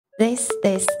This.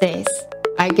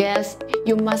 I guess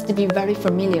you must be very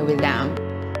familiar with them.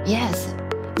 Yes,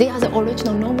 they are the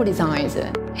original normal designs.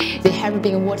 They have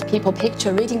been what people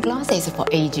picture reading glasses for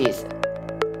ages.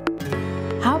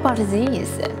 How about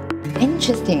these?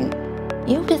 Interesting.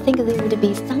 You would think they would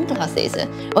be sunglasses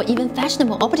or even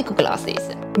fashionable optical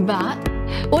glasses. But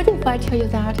what if I tell you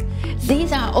that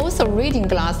these are also reading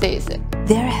glasses?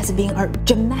 There has been a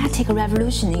dramatic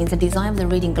revolution in the design of the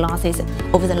reading glasses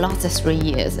over the last 3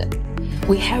 years.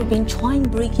 We have been trying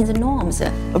breaking the norms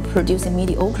of producing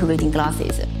mediocre reading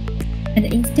glasses. And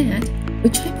instead, we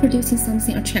try producing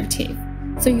something attractive,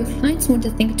 so your clients want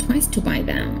to think twice to buy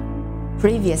them.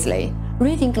 Previously,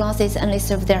 reading glasses only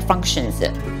served their functions.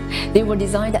 They were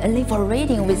designed only for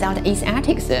reading without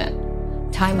aesthetics.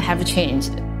 Time have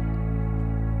changed.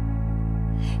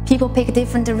 People pick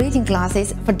different reading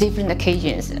glasses for different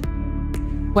occasions.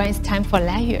 When it's time for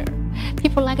leisure,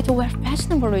 people like to wear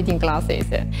fashionable reading glasses,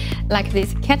 like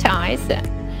these cat eyes,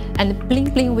 and bling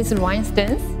bling with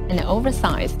rhinestones, and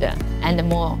oversized, and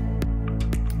more.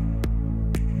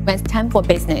 When it's time for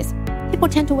business, people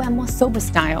tend to wear more sober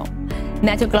style.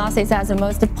 Natural glasses are the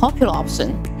most popular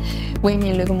option.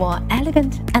 Women look more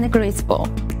elegant and graceful.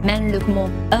 Men look more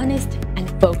earnest and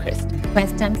focused. When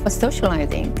it's time for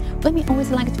socializing, women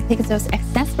always like to pick those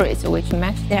accessories which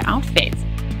match their outfits.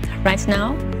 Right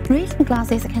now, reading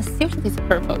glasses can suit this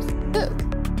purpose. Look,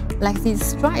 like these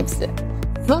stripes,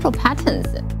 floral patterns,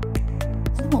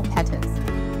 animal patterns,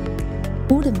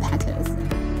 wooden patterns.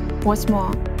 What's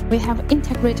more, we have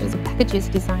integrated the packages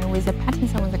design with the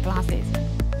patterns on the glasses.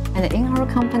 And in our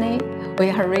company, we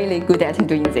are really good at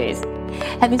doing this.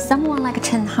 Having someone like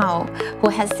Chen Hao, who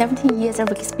has 17 years of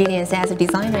experience as a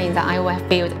designer in the eyewear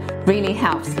field, really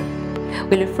helps.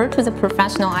 We refer to the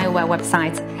professional eyewear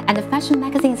websites and the fashion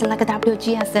magazines like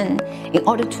WGSN in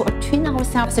order to attune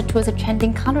ourselves to the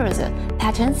trending colors,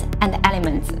 patterns, and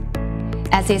elements.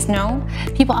 As is known,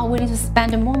 people are willing to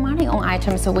spend more money on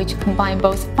items which combine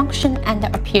both function and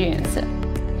appearance.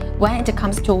 When it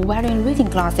comes to wearing reading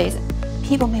glasses,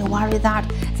 people may worry that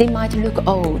they might look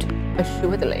old.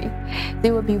 Assuredly,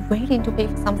 they will be willing to pay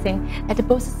for something that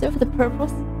both serve the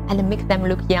purpose and make them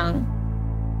look young.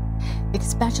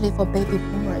 Especially for baby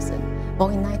boomers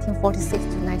born in 1946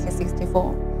 to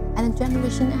 1964 and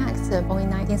Generation X born in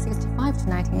 1965 to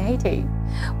 1980,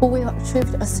 who will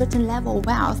achieve a certain level of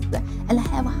wealth and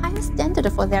have a higher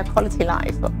standard for their quality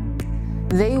life.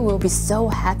 They will be so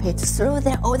happy to throw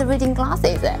their old reading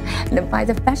glasses and buy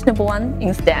the fashionable one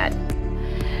instead.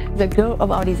 The goal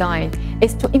of our design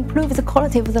is to improve the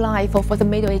quality of the life for the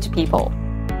middle-aged people.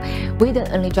 We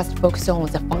don't only just focus on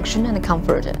the function and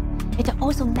comfort. It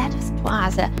also matters to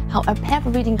us how a pair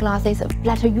of reading glasses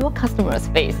flatter your customer's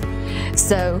face.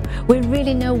 So we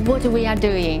really know what we are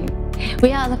doing.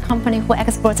 We are the company who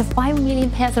exports 5 million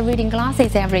pairs of reading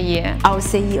glasses every year. Our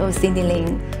CEO, Cindy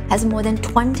Lin, has more than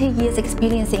 20 years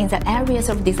experience in the areas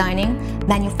of designing,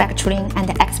 manufacturing, and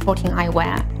exporting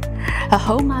eyewear. Her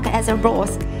hallmark as a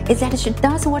boss is that she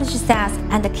does what she says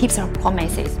and keeps her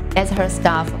promises. As her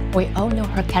staff, we all know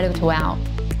her character well.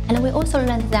 And we also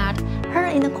learned that her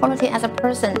inequality as a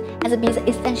person has been the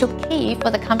essential key for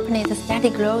the company's steady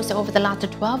growth over the last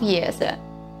 12 years.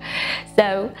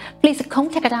 So please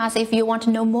contact us if you want to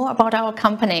know more about our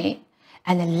company.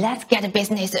 And let's get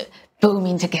business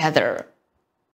booming together.